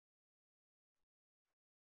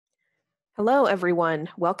Hello, everyone.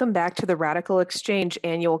 Welcome back to the RadicalxChange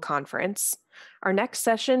annual conference. Our next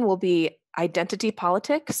session will be Identity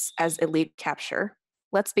Politics as Elite Capture.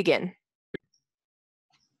 Let's begin.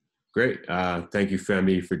 Great. Thank you,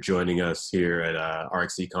 Femi, for joining us here at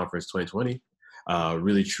RxC Conference 2020.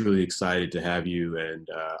 Really, truly excited to have you and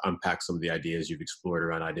unpack some of the ideas you've explored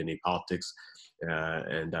around identity politics.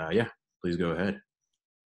 Yeah, please go ahead.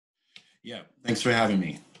 Yeah, thanks for having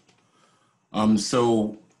me.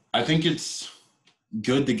 So I think it's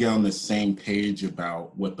good to get on the same page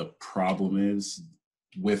about what the problem is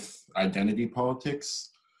with identity politics,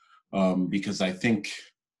 because I think,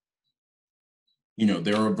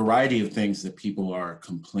 there are a variety of things that people are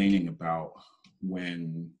complaining about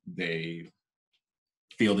when they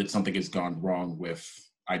feel that something has gone wrong with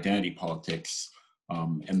identity politics.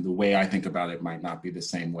 And the way I think about it might not be the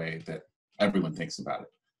same way that everyone thinks about it.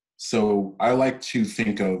 So I like to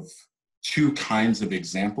think of two kinds of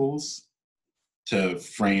examples to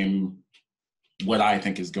frame what I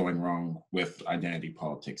think is going wrong with identity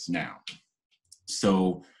politics now.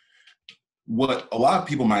 So what a lot of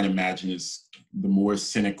people might imagine is the more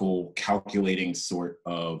cynical, calculating sort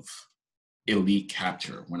of elite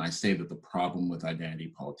capture when I say that the problem with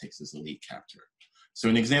identity politics is elite capture. So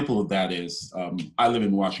an example of that is, I live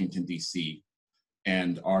in Washington, D.C.,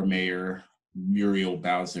 and our mayor, Muriel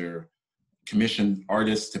Bowser, commissioned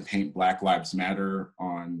artists to paint Black Lives Matter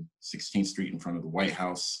on 16th Street in front of the White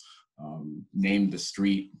House, named the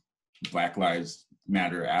street Black Lives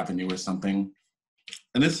Matter Avenue or something.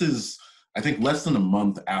 And this is, I think, less than a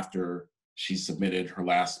month after she submitted her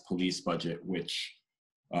last police budget, which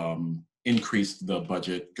increased the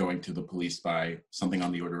budget going to the police by something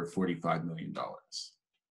on the order of $45 million,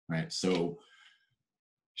 right? So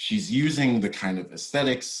she's using the kind of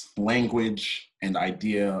aesthetics, language, and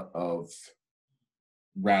idea of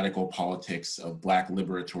radical politics, of Black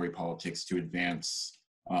liberatory politics to advance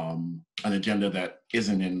an agenda that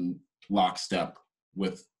isn't in lockstep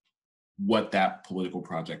with what that political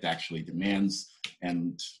project actually demands.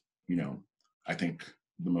 And, I think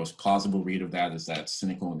the most plausible read of that is that it's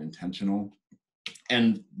cynical and intentional.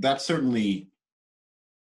 And that's certainly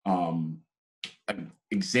an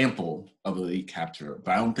example of elite capture,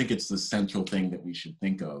 but I don't think it's the central thing that we should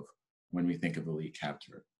think of when we think of elite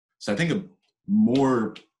capture. So I think a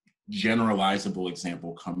more generalizable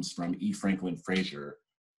example comes from E. Franklin Frazier,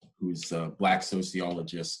 who's a Black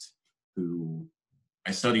sociologist who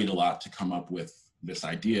I studied a lot to come up with this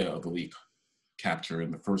idea of elite capture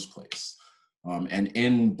in the first place. And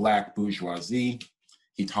in Black Bourgeoisie,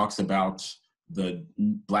 he talks about the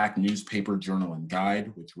Black newspaper Journal and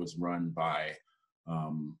Guide, which was run by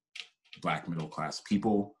Black middle-class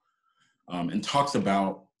people, and talks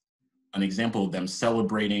about an example of them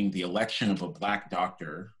celebrating the election of a Black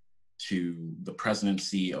doctor to the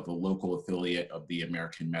presidency of a local affiliate of the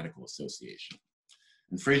American Medical Association.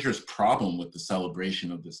 And Frazier's problem with the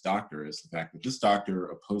celebration of this doctor is the fact that this doctor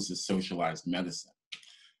opposes socialized medicine,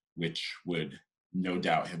 which would no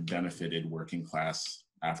doubt have benefited working class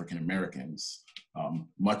African Americans,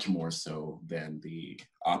 much more so than the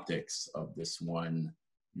optics of this one,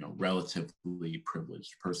 relatively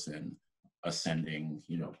privileged person ascending,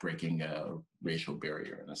 breaking a racial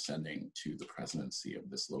barrier and ascending to the presidency of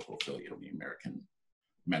this local affiliate of the American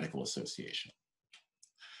Medical Association.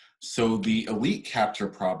 So the elite capture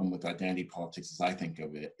problem with identity politics, as I think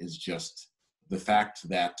of it, is just the fact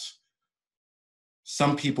that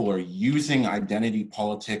some people are using identity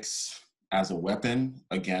politics as a weapon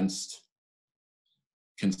against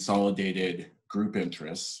consolidated group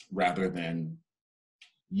interests rather than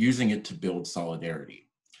using it to build solidarity.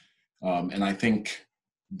 And I think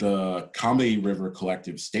the Comedy River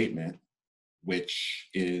Collective statement, which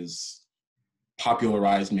is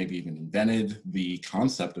popularized, maybe even invented the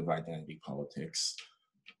concept of identity politics,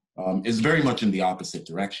 is very much in the opposite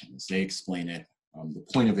direction. As they explain it, the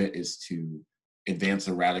point of it is to advance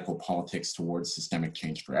a radical politics towards systemic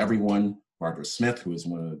change for everyone. Barbara Smith, who is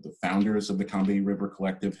one of the founders of the Comedy River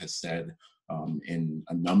Collective, has said in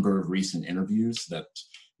a number of recent interviews that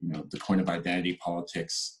the point of identity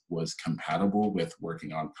politics was compatible with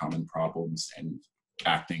working on common problems and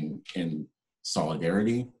acting in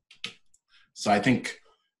solidarity. So I think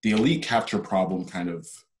the elite capture problem kind of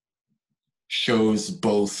shows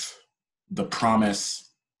both the promise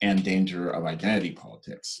and danger of identity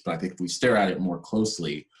politics. But I think if we stare at it more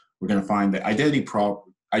closely, we're going to find that identity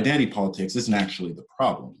politics isn't actually the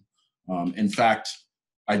problem. In fact,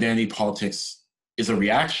 identity politics is a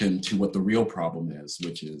reaction to what the real problem is,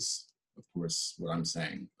 which is, of course, what I'm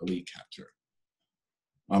saying, elite capture.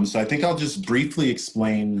 So I think I'll just briefly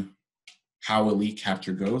explain how elite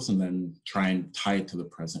capture goes and then try and tie it to the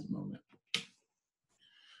present moment.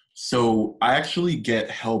 So I actually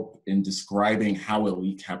get help in describing how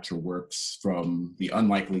elite capture works from the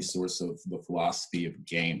unlikely source of the philosophy of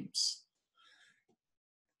games.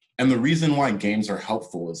 And the reason why games are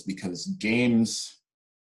helpful is because games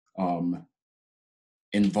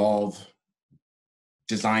involve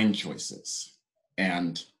design choices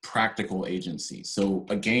and practical agency. So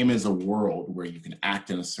a game is a world where you can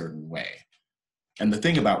act in a certain way. And the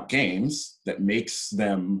thing about games that makes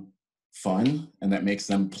them fun and that makes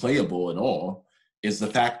them playable at all is the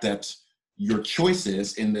fact that your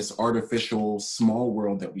choices in this artificial small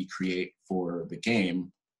world that we create for the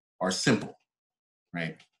game are simple,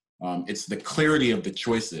 right? It's the clarity of the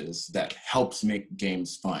choices that helps make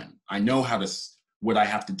games fun. I know what I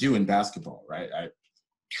have to do in basketball, right? I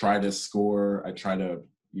try to score, I try to,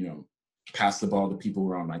 pass the ball to people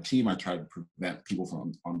who are on my team. I try to prevent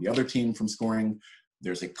people on the other team from scoring.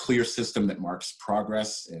 There's a clear system that marks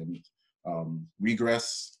progress and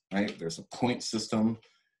regress, right? There's a point system.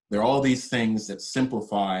 There are all these things that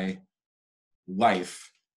simplify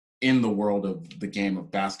life in the world of the game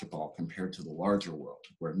of basketball compared to the larger world,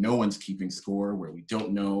 where no one's keeping score, where we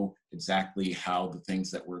don't know exactly how the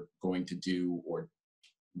things that we're going to do or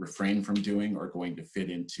refrain from doing are going to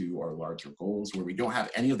fit into our larger goals, where we don't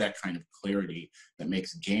have any of that kind of clarity that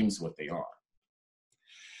makes games what they are.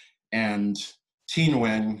 And Thi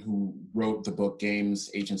Nguyen, who wrote the book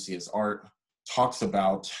Games, Agency as Art, talks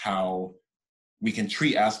about how we can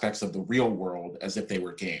treat aspects of the real world as if they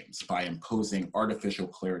were games by imposing artificial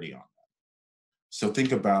clarity on them. So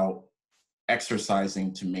think about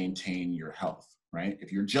exercising to maintain your health, right?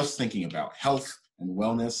 If you're just thinking about health and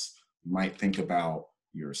wellness, you might think about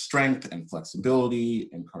your strength and flexibility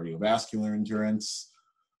and cardiovascular endurance,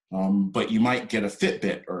 but you might get a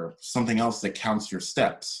Fitbit or something else that counts your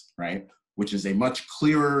steps, right? Which is a much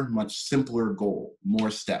clearer, much simpler goal, more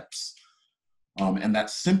steps. And that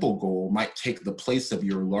simple goal might take the place of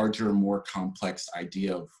your larger, more complex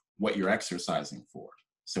idea of what you're exercising for.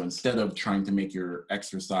 So instead of trying to make your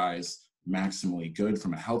exercise maximally good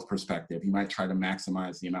from a health perspective, you might try to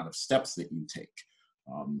maximize the amount of steps that you take,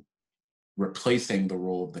 replacing the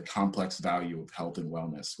role of the complex value of health and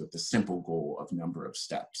wellness with the simple goal of number of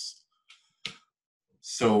steps.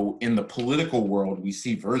 So in the political world, we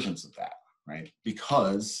see versions of that, right?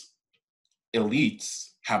 Because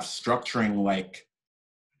elites have structuring like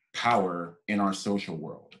power in our social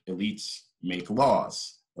world. Elites make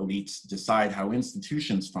laws. Elites decide how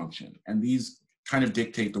institutions function. And these kind of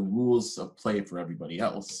dictate the rules of play for everybody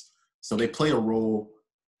else. So they play a role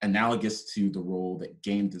analogous to the role that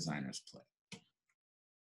game designers play.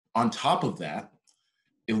 On top of that,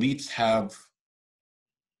 elites have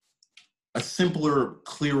a simpler,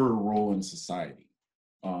 clearer role in society.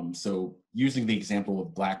 So using the example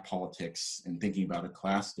of Black politics and thinking about a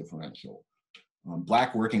class differential,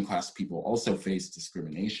 Black working class people also face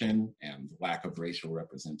discrimination and lack of racial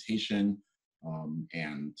representation,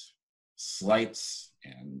 and slights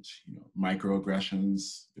and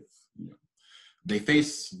microaggressions. They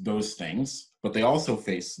face those things, but they also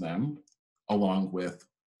face them along with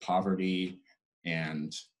poverty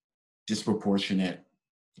and disproportionate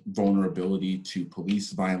vulnerability to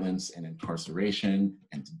police violence and incarceration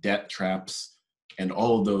and debt traps and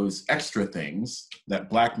all of those extra things that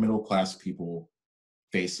Black middle-class people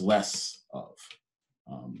face less of.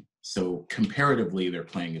 So comparatively, they're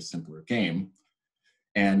playing a simpler game.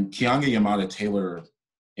 And Keeanga-Yamahtta Taylor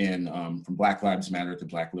in From Black Lives Matter to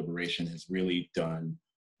Black Liberation has really done,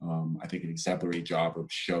 I think, an exemplary job of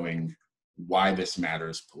showing why this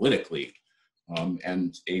matters politically.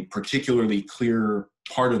 And a particularly clear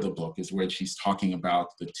part of the book is where she's talking about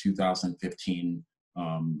the 2015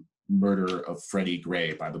 murder of Freddie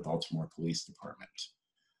Gray by the Baltimore Police Department.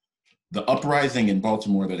 The uprising in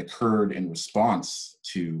Baltimore that occurred in response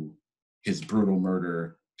to his brutal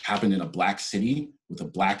murder happened in a Black city with a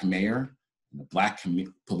Black mayor and a Black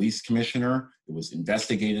police commissioner. It was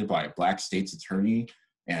investigated by a Black state's attorney,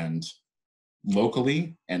 and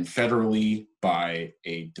locally and federally by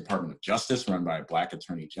a Department of Justice run by a Black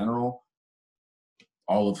attorney general,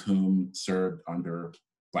 all of whom served under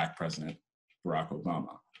Black President Barack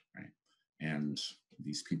Obama, right? And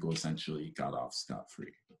these people essentially got off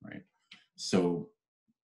scot-free, right? So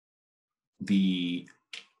the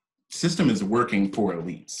system is working for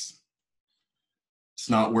elites. It's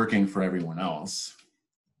not working for everyone else.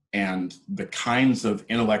 And the kinds of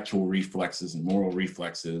intellectual reflexes and moral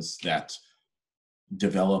reflexes that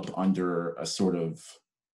develop under a sort of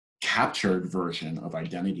captured version of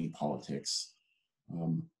identity politics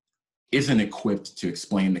isn't equipped to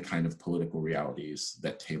explain the kind of political realities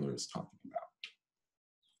that Taylor is talking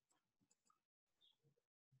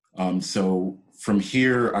about. So from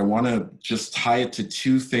here, I want to just tie it to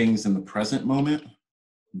two things in the present moment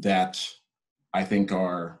that I think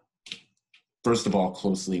are, first of all,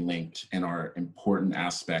 closely linked and are important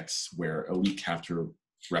aspects where elite capture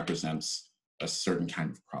represents a certain kind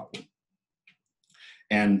of problem.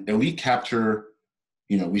 And elite capture,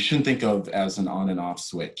 we shouldn't think of as an on and off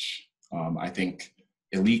switch. I think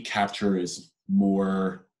elite capture is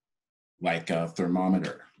more like a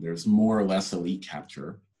thermometer. There's more or less elite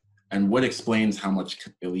capture. And what explains how much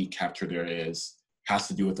elite capture there is has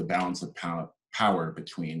to do with the balance of power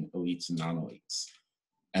between elites and non-elites.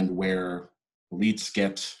 And where elites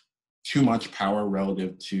get too much power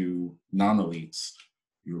relative to non-elites,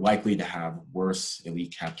 you're likely to have worse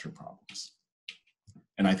elite capture problems.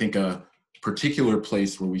 And I think a particular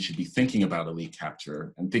place where we should be thinking about elite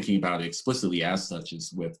capture and thinking about it explicitly as such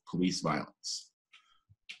is with police violence.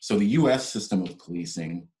 So the US system of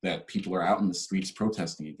policing that people are out in the streets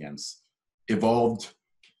protesting against evolved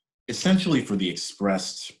essentially for the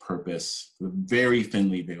expressed purpose, the very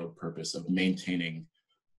thinly veiled purpose of maintaining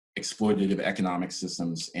exploitative economic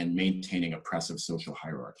systems and maintaining oppressive social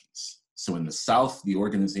hierarchies. So in the South, the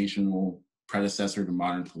organizational predecessor to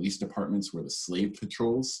modern police departments were the slave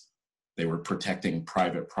patrols. They were protecting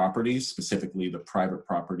private property, specifically the private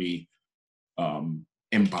property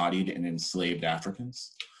embodied in enslaved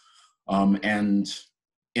Africans. And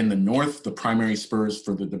in the North, the primary spurs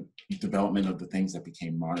for the development of the things that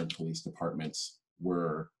became modern police departments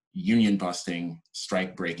were union busting,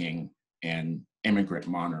 strike breaking, and immigrant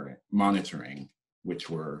monitoring, which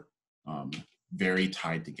were very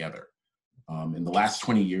tied together. In the last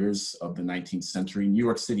 20 years of the 19th century, New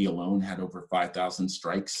York City alone had over 5,000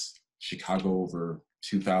 strikes, Chicago over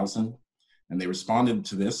 2,000. And they responded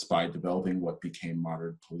to this by developing what became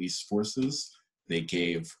modern police forces. They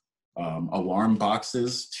gave alarm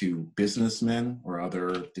boxes to businessmen or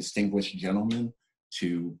other distinguished gentlemen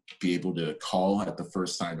to be able to call at the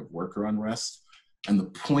first sign of worker unrest. And the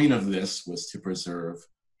point of this was to preserve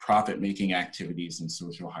profit-making activities and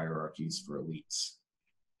social hierarchies for elites.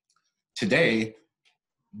 Today,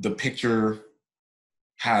 the picture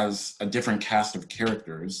has a different cast of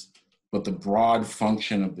characters, but the broad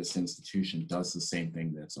function of this institution does the same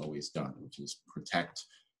thing that it's always done, which is protect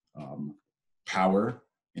power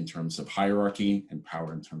in terms of hierarchy and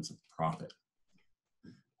power in terms of profit.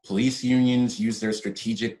 Police unions use their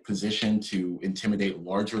strategic position to intimidate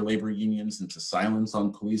larger labor unions into silence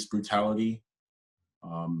on police brutality,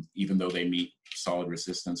 even though they meet solid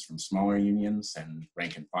resistance from smaller unions and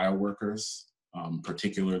rank and file workers,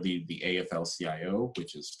 particularly the AFL-CIO,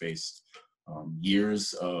 which has faced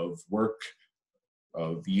years of work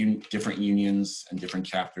of different unions and different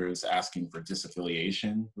chapters asking for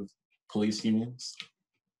disaffiliation with police unions.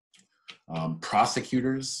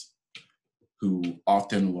 Prosecutors, who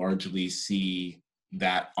often largely see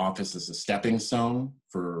that office as a stepping stone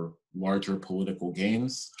for larger political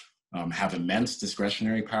gains, have immense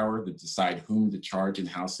discretionary power to decide whom to charge and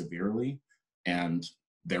how severely. And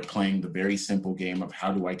they're playing the very simple game of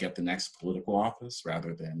how do I get the next political office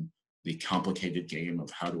rather than the complicated game of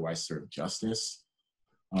how do I serve justice.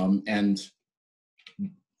 And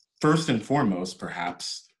first and foremost,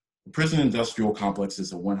 perhaps, the prison industrial complex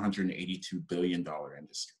is a $182 billion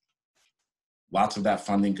industry. Lots of that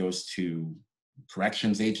funding goes to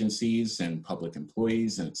corrections agencies and public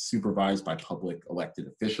employees, and it's supervised by public elected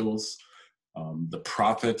officials. The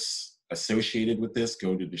profits associated with this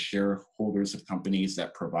go to the shareholders of companies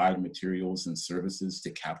that provide materials and services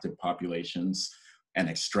to captive populations and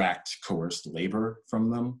extract coerced labor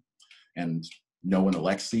from them. And no one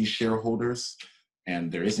elects these shareholders,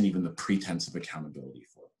 and there isn't even the pretense of accountability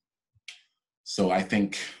for them. So I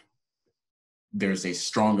think there's a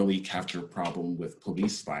strong elite capture problem with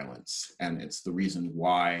police violence, and it's the reason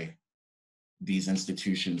why these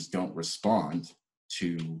institutions don't respond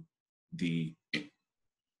to the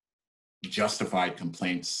justified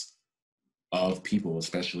complaints of people,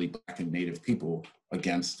 especially Black and Native people,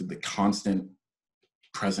 against the constant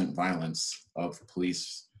present violence of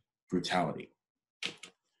police brutality.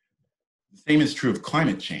 The same is true of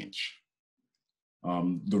climate change.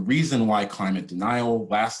 The reason why climate denial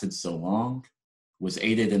lasted so long was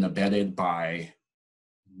aided and abetted by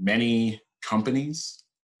many companies.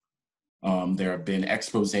 There have been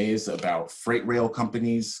exposés about freight rail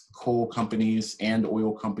companies, coal companies, and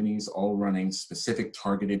oil companies all running specific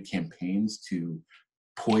targeted campaigns to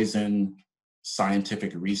poison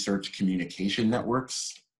scientific research communication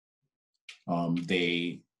networks.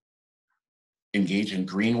 They engage in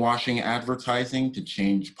greenwashing advertising to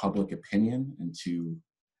change public opinion and to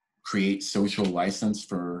create social license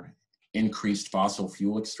for increased fossil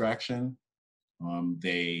fuel extraction.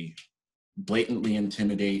 They blatantly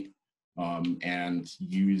intimidate and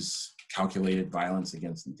use calculated violence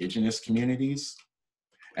against indigenous communities.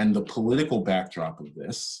 And the political backdrop of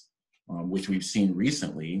this, which we've seen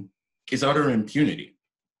recently, is utter impunity.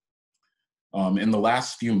 In the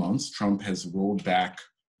last few months, Trump has rolled back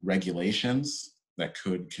regulations that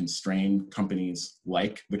could constrain companies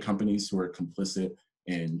like the companies who are complicit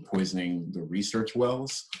in poisoning the research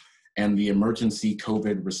wells. And the emergency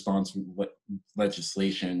COVID response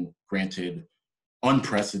legislation granted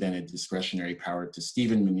unprecedented discretionary power to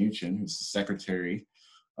Steven Mnuchin, who's the Secretary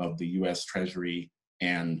of the US Treasury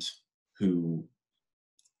and who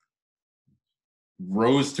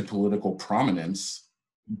rose to political prominence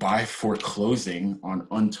by foreclosing on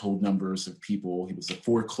untold numbers of people. He was the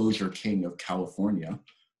foreclosure king of California.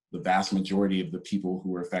 The vast majority of the people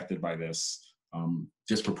who were affected by this,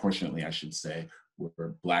 disproportionately, I should say,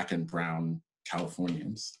 were Black and brown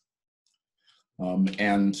Californians.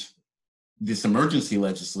 And this emergency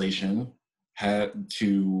legislation had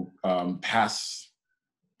to pass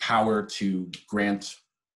power to grant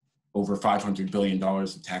over $500 billion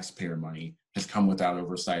of taxpayer money has come without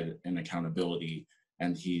oversight and accountability.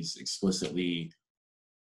 And he's explicitly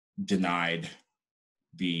denied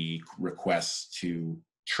the request to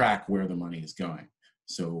track where the money is going.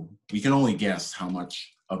 So we can only guess how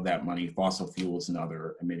much of that money fossil fuels and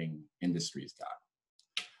other emitting industries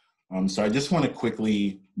got. So I just want to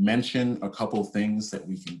quickly mention a couple things that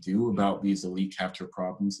we can do about these elite capture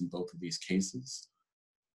problems in both of these cases.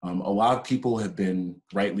 A lot of people have been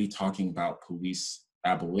rightly talking about police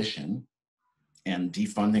abolition and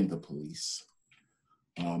defunding the police.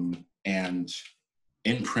 And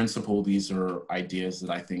in principle, these are ideas that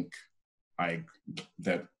I think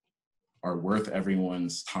that are worth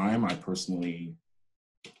everyone's time. I personally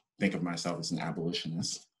think of myself as an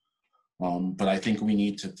abolitionist. But I think we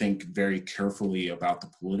need to think very carefully about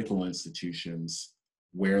the political institutions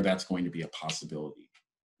where that's going to be a possibility.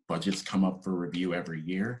 Budgets come up for review every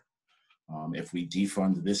year. If we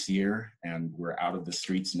defund this year and we're out of the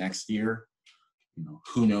streets next year,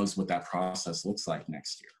 who knows what that process looks like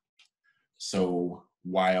next year. So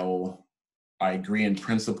while I agree in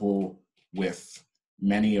principle with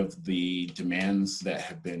many of the demands that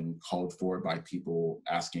have been called for by people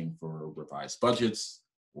asking for revised budgets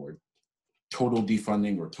or total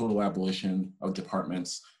defunding or total abolition of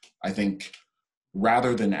departments, I think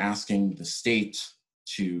rather than asking the state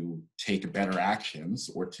to take better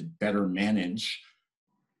actions or to better manage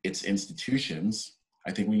its institutions,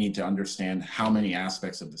 I think we need to understand how many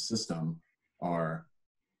aspects of the system are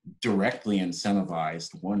directly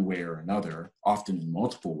incentivized one way or another, often in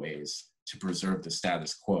multiple ways, to preserve the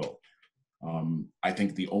status quo. I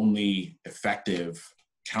think the only effective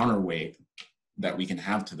counterweight that we can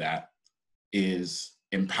have to that is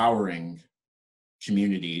empowering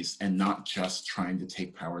communities and not just trying to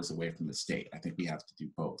take powers away from the state. I think we have to do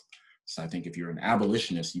both. So I think if you're an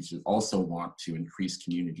abolitionist, you should also want to increase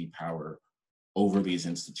community power over these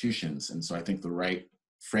institutions. And so I think the right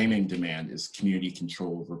framing demand is community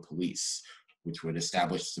control over police, which would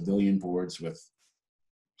establish civilian boards with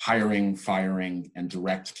hiring, firing, and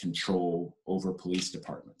direct control over police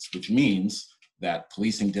departments, which means that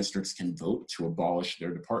policing districts can vote to abolish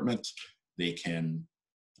their department. They can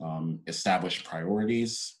establish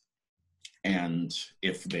priorities, and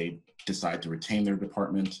if they decide to retain their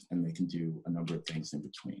department, and they can do a number of things in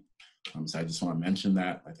between. So I just want to mention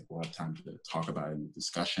that. I think we'll have time to talk about it in the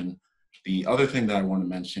discussion. The other thing that I want to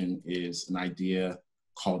mention is an idea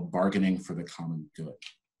called bargaining for the common good.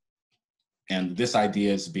 And this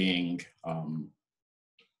idea is being,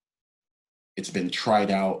 it's been tried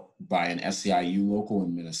out by an SEIU local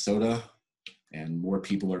in Minnesota, and more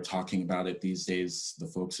people are talking about it these days. The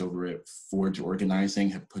folks over at Forge Organizing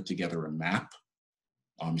have put together a map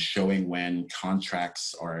showing when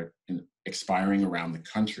contracts are expiring around the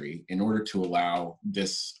country in order to allow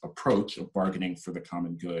this approach of bargaining for the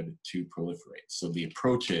common good to proliferate. So the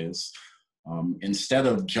approach is, instead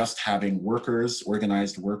of just having workers,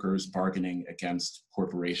 organized workers, bargaining against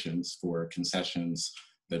corporations for concessions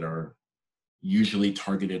that are usually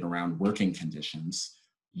targeted around working conditions,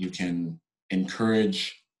 you can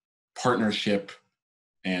encourage partnership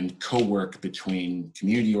and co-work between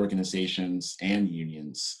community organizations and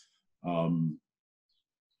unions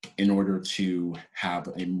in order to have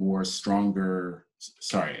a stronger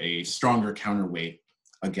counterweight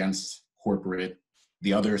against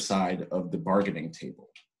the other side of the bargaining table.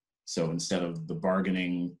 So instead of the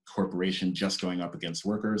bargaining corporation just going up against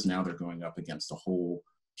workers, now they're going up against the whole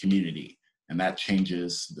community. And that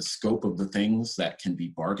changes the scope of the things that can be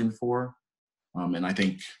bargained for. And I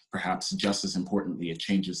think perhaps just as importantly, it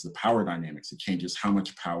changes the power dynamics. It changes how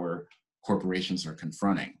much power corporations are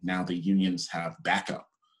confronting. Now the unions have backup.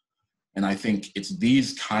 And I think it's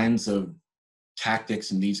these kinds of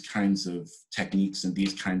tactics and these kinds of techniques and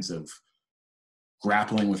these kinds of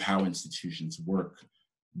grappling with how institutions work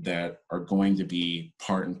that are going to be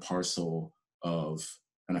part and parcel of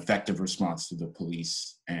an effective response to the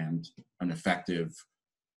police and an effective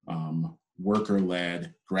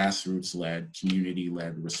worker-led, grassroots-led,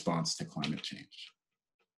 community-led response to climate change.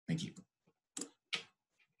 Thank you.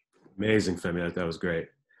 Amazing, Femi. That was great.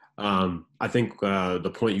 I think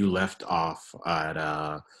the point you left off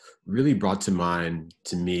at really brought to mind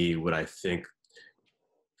to me what I think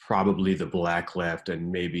probably the Black left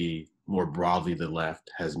and maybe more broadly the left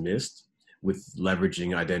has missed with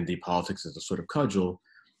leveraging identity politics as a sort of cudgel,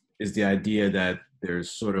 is the idea that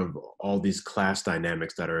there's sort of all these class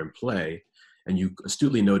dynamics that are in play. And you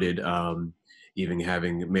astutely noted even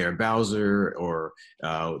having Mayor Bowser or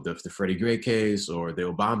the Freddie Gray case or the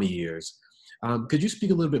Obama years. Could you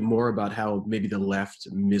speak a little bit more about how maybe the left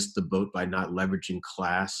missed the boat by not leveraging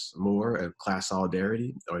class more, class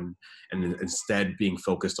solidarity, and instead being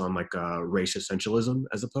focused on like race essentialism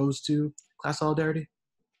as opposed to class solidarity?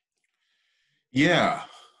 Yeah,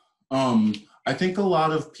 I think a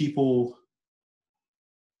lot of people,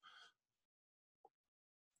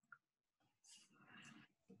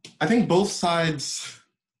 I think both sides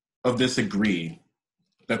of this agree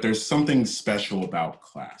that there's something special about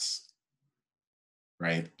class,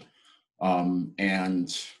 right?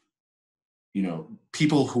 And, you know,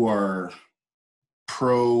 people who are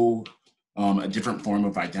pro a different form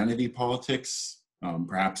of identity politics,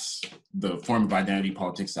 perhaps the form of identity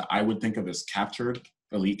politics that I would think of as captured,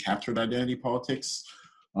 elite captured identity politics,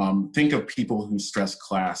 think of people who stress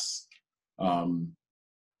class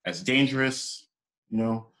as dangerous. You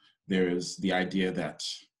know, there's the idea that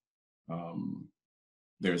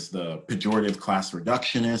there's the pejorative class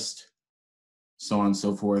reductionist, so on and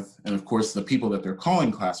so forth. And of course, the people that they're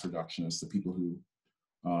calling class reductionists, the people who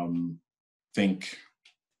think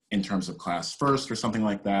in terms of class first or something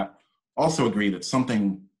like that, also agree that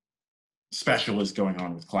something special is going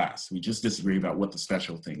on with class. We just disagree about what the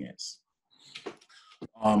special thing is.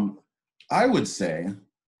 I would say,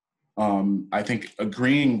 I think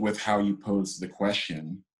agreeing with how you pose the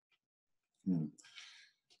question,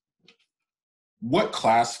 what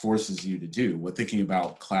class forces you to do, what thinking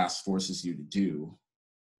about class forces you to do,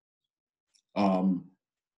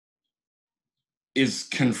 is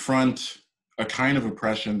confront a kind of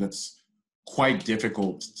oppression that's quite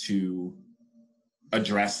difficult to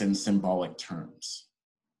address in symbolic terms,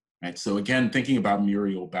 right? So again, thinking about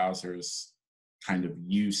Muriel Bowser's kind of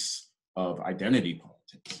use of identity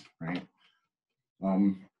politics, right?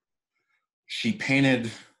 She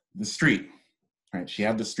painted the street, right? She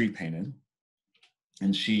had the street painted,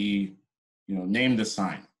 and she, you know, named the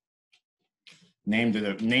sign, named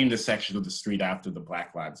a section of the street after the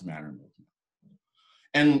Black Lives Matter movement.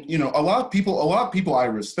 And, you know, a lot of people I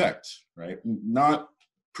respect, right? Not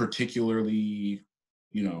particularly,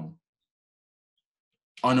 you know,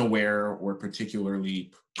 unaware or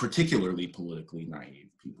particularly politically naive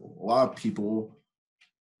people. A lot of people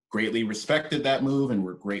greatly respected that move and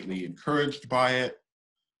were greatly encouraged by it.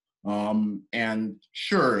 And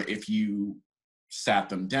sure, if you sat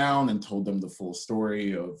them down and told them the full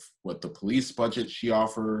story of what the police budget she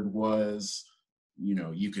offered was, you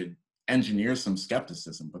know, you could engineer some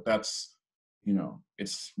skepticism, but that's, you know,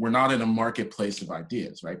 we're not in a marketplace of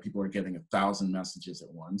ideas, right? People are getting 1,000 messages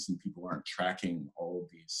at once and people aren't tracking all of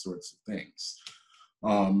these sorts of things.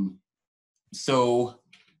 So,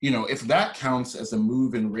 you know, if that counts as a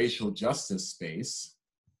move in racial justice space,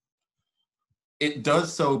 it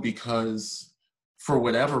does so because for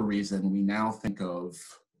whatever reason, we now think of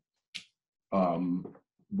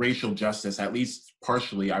racial justice, at least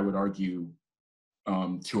partially, I would argue,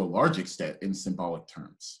 to a large extent in symbolic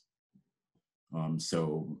terms.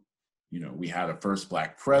 So, you know, we had a first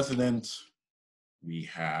Black president, we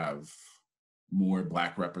have more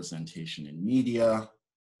Black representation in media,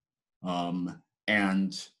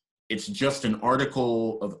 and it's just an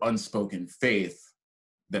article of unspoken faith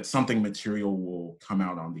that something material will come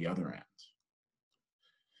out on the other end.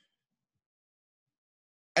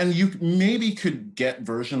 And you maybe could get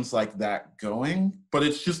versions like that going, but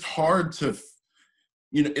it's just hard to,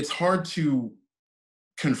 you know, it's hard to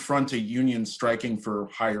confront a union striking for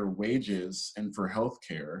higher wages and for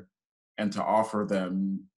healthcare and to offer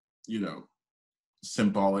them, you know,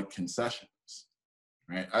 symbolic concessions,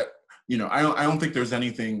 right? I don't think there's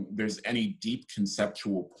any deep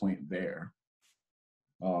conceptual point there.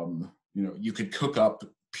 You know, you could cook up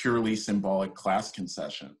purely symbolic class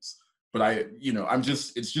concessions, but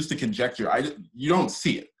it's just a conjecture. You don't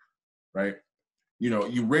see it. right?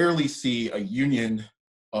 You rarely see a union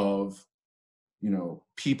of,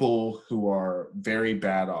 people who are very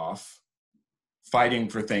bad off fighting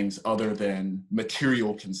for things other than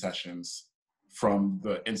material concessions from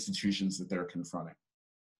the institutions that they're confronting.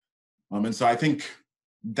 And so I think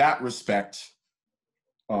that respect,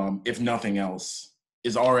 if nothing else,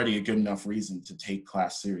 is already a good enough reason to take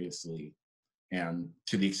class seriously. And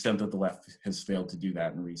to the extent that the left has failed to do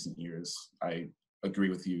that in recent years, I agree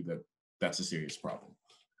with you that that's a serious problem.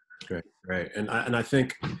 Great. And I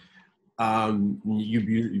think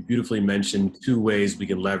you beautifully mentioned two ways we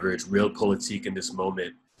can leverage realpolitik in this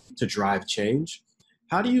moment to drive change.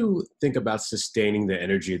 How do you think about sustaining the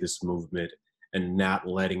energy of this movement and not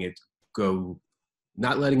letting it grow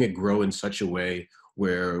in such a way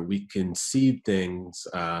where we can seed things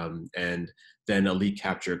and then elite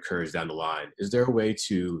capture occurs down the line? Is there a way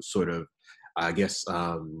to sort of,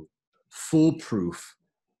 foolproof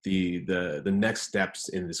the next steps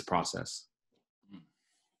in this process?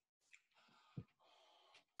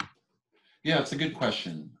 Yeah, it's a good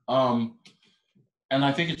question. And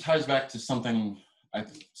I think it ties back to something I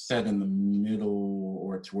said in the middle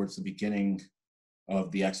or towards the beginning of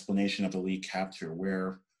the explanation of elite capture,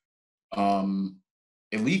 where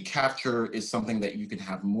elite capture is something that you can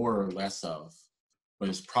have more or less of, but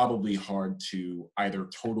it's probably hard to either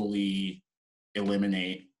totally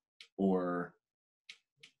eliminate or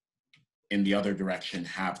in the other direction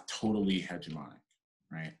have totally hegemonic,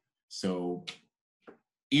 right? So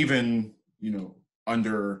even,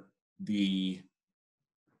 under the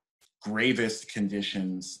gravest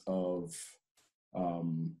conditions of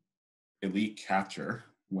elite capture,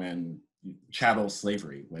 when chattel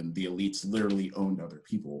slavery, when the elites literally owned other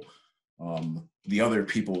people, the other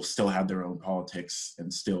people still had their own politics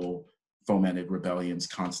and still fomented rebellions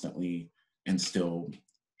constantly and still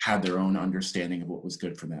had their own understanding of what was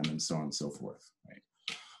good for them and so on and so forth, right?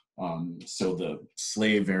 So the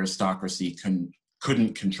slave aristocracy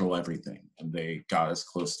couldn't control everything, and they got as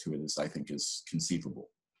close to it as I think is conceivable.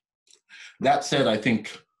 That said, I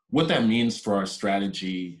think what that means for our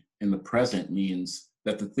strategy in the present means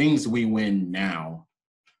that the things we win now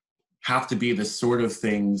have to be the sort of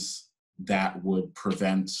things that would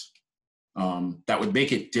prevent, that would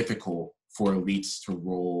make it difficult for elites to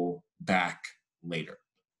roll back later.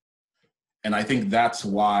 And I think that's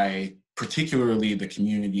why particularly the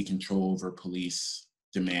community control over police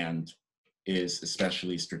demand is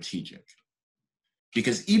especially strategic.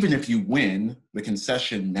 Because even if you win the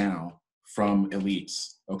concession now from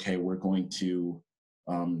elites, okay, we're going to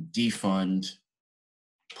defund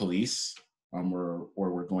police, or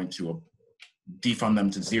we're going to defund them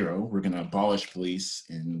to zero, we're going to abolish police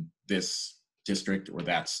in this district or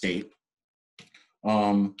that state,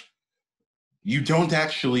 you don't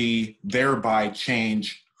actually thereby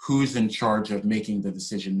change who's in charge of making the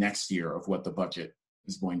decision next year of what the budget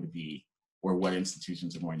is going to be, or what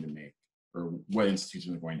institutions are going to make, or what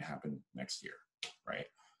institutions are going to happen next year, right?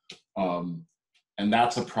 And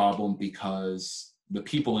that's a problem because the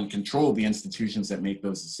people in control of the institutions that make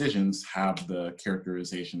those decisions have the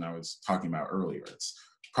characterization I was talking about earlier. It's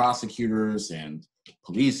prosecutors and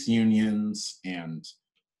police unions and,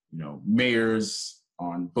 mayors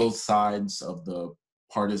on both sides of the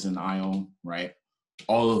partisan aisle, right?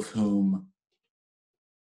 All of whom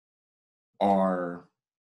are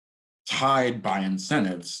tied by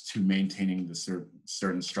incentives to maintaining the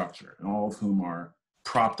certain structure, and all of whom are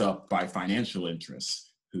propped up by financial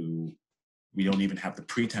interests who we don't even have the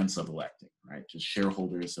pretense of electing, right? Just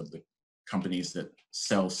shareholders of the companies that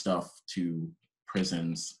sell stuff to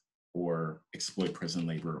prisons or exploit prison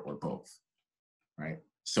labor or both, right?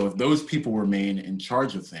 So if those people remain in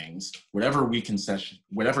charge of things, whatever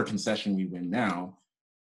concession we win now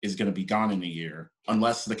is going to be gone in a year,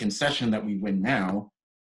 unless the concession that we win now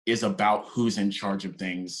is about who's in charge of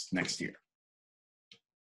things next year.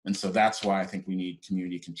 And so that's why I think we need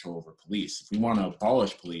community control over police. If we want to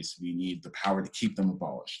abolish police, we need the power to keep them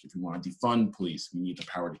abolished. If we want to defund police, we need the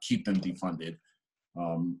power to keep them defunded.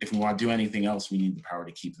 If we want to do anything else, we need the power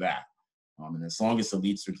to keep that. And as long as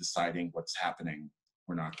elites are deciding what's happening,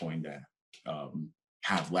 we're not going to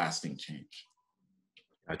have lasting change.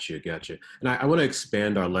 Gotcha. And I want to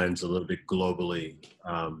expand our lens a little bit globally.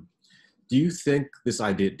 Do you think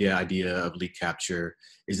the idea of elite capture,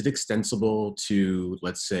 is it extensible to,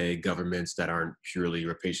 let's say, governments that aren't purely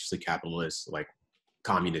rapaciously capitalist, like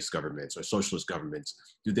communist governments or socialist governments?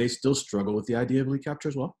 Do they still struggle with the idea of elite capture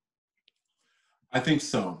as well? I think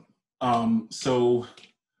so. So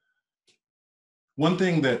one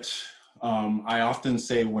thing that I often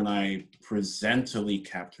say when I present elite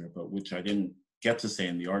capture, but which I didn't get to say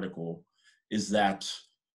in the article, is that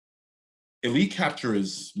elite capture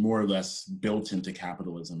is more or less built into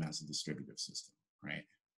capitalism as a distributive system, right?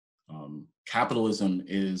 Capitalism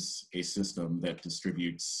is a system that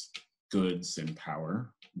distributes goods and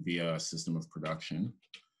power via a system of production.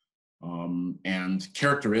 And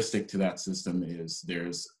characteristic to that system is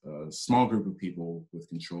there's a small group of people with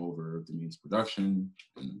control over the means of production,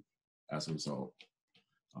 and as a result,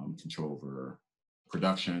 control over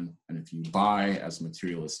production. And if you buy, as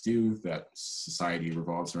materialists do, that society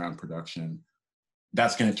revolves around production,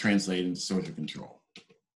 that's going to translate into social control.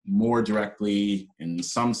 More directly in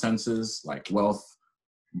some senses, like wealth,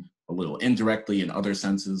 a little indirectly in other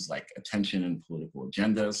senses, like attention and political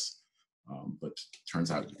agendas. But turns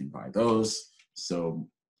out you can buy those. So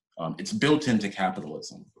it's built into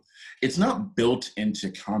capitalism. It's not built into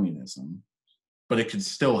communism, but it could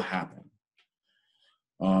still happen.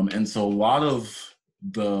 And so a lot of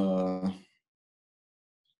the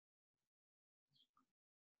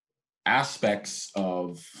aspects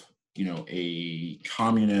of, you know, a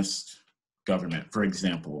communist government, for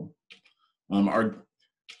example, are,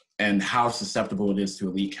 and how susceptible it is to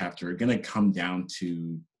elite capture, are going to come down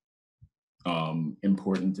to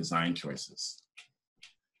important design choices.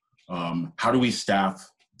 How do we staff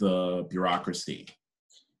the bureaucracy?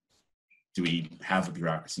 Do we have a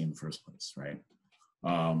bureaucracy in the first place, right?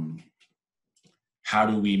 How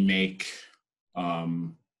do we make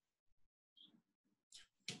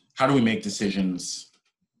decisions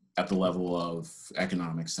at the level of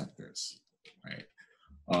economic sectors, right?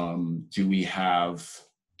 Do we have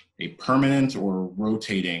a permanent or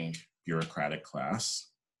rotating bureaucratic class?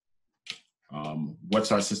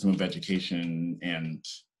 What's our system of education, and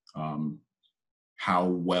how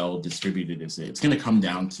well distributed is it? It's going to come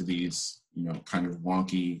down to these, you know, kind of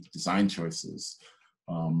wonky design choices.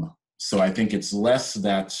 So I think it's less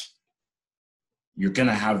that you're going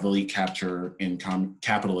to have elite capture in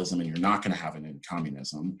capitalism and you're not going to have it in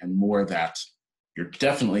communism, and more that you're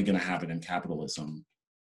definitely going to have it in capitalism.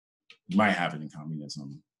 You might have it in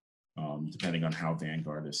communism, depending on how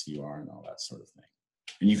vanguardist you are and all that sort of thing.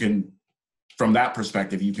 And you can, from that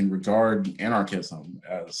perspective, you can regard anarchism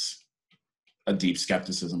as a deep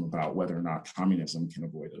skepticism about whether or not communism can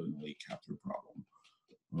avoid an elite capture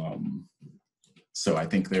problem. So I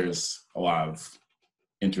think there's a lot of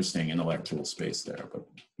interesting intellectual space there, but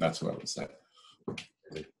that's what I would say.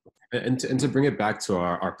 And to bring it back to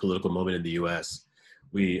our political moment in the US,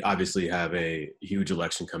 we obviously have a huge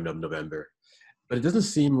election coming up in November, but it doesn't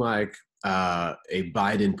seem like a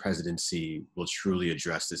Biden presidency will truly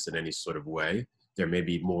address this in any sort of way. There may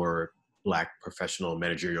be more Black professional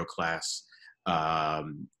managerial class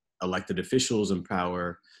elected officials in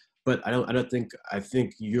power, but I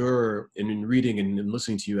think you're, in reading and in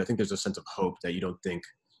listening to you, I think there's a sense of hope that you don't think,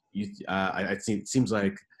 it seems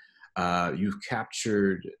like you've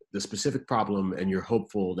captured the specific problem, and you're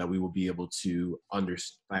hopeful that we will be able to,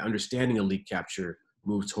 by understanding elite capture,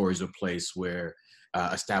 move towards a place where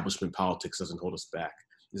establishment politics doesn't hold us back.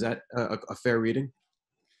 Is that a fair reading?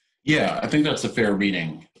 Yeah, I think that's a fair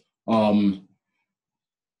reading. And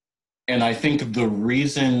I think the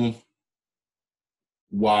reason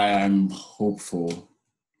why I'm hopeful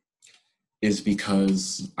is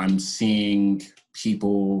because I'm seeing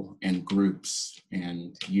people and groups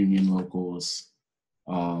and union locals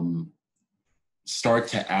start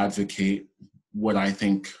to advocate what I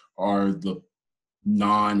think are the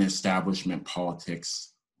non-establishment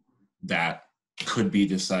politics that could be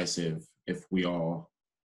decisive if we all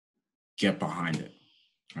get behind it,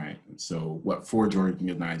 right? So what Forge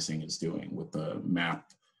Organizing is doing with the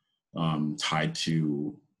map tied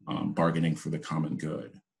to bargaining for the common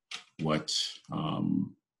good, what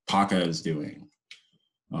PACA is doing,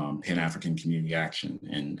 Pan-African Community Action,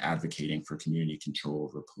 and advocating for community control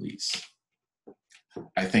over police.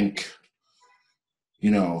 I think,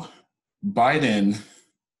 you know, Biden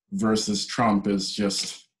versus Trump is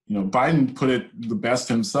just, you know, Biden put it the best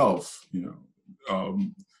himself, you know,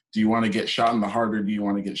 do you want to get shot in the heart or do you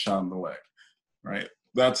want to get shot in the leg, right?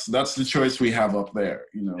 That's the choice we have up there,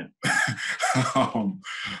 you know.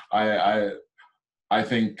 I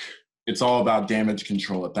think it's all about damage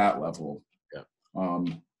control at that level. Yeah.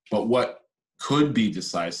 But what could be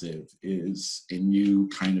decisive is a new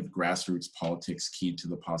kind of grassroots politics keyed to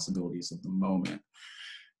the possibilities of the moment.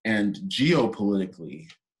 And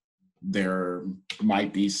geopolitically, there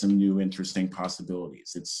might be some new interesting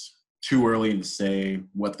possibilities. It's too early to say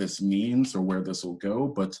what this means or where this will go,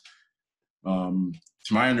 but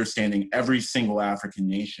to my understanding, every single African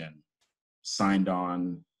nation signed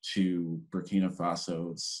on to Burkina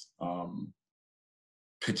Faso's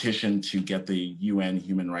petition to get the UN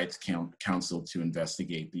Human Rights Council to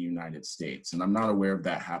investigate the United States. And I'm not aware of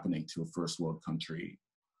that happening to a first world country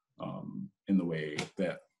in the way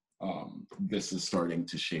that this is starting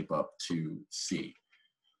to shape up to see.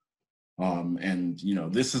 And, you know,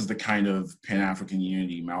 this is the kind of Pan-African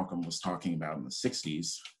unity Malcolm was talking about in the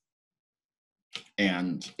 60s.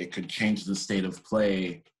 And it could change the state of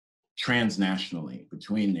play transnationally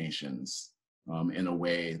between nations in a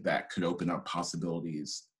way that could open up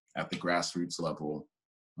possibilities at the grassroots level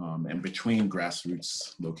and between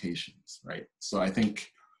grassroots locations, right? So I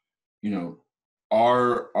think, you know,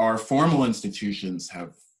 our formal institutions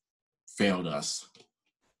have failed us.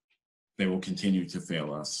 They will continue to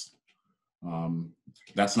fail us.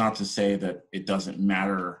 That's not to say that it doesn't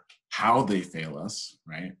matter how they fail us,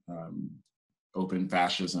 right? Open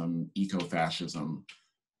fascism, eco-fascism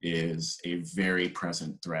is a very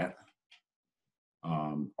present threat,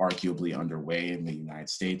 arguably underway in the United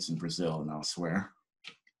States and Brazil and elsewhere.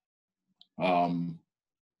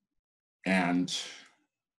 And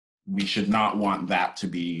we should not want that to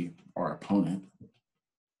be our opponent.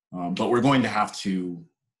 But we're going to have to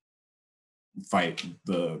fight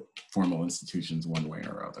the formal institutions one way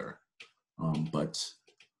or other. But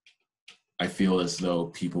I feel as though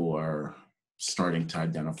people are starting to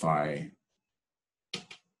identify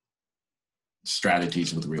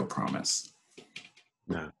strategies with real promise.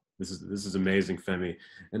 Yeah, this is amazing, Femi.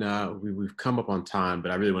 And we've come up on time,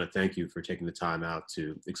 but I really want to thank you for taking the time out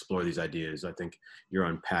to explore these ideas. I think you're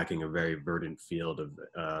unpacking a very verdant field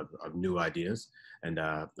of new ideas, and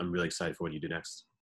I'm really excited for what you do next.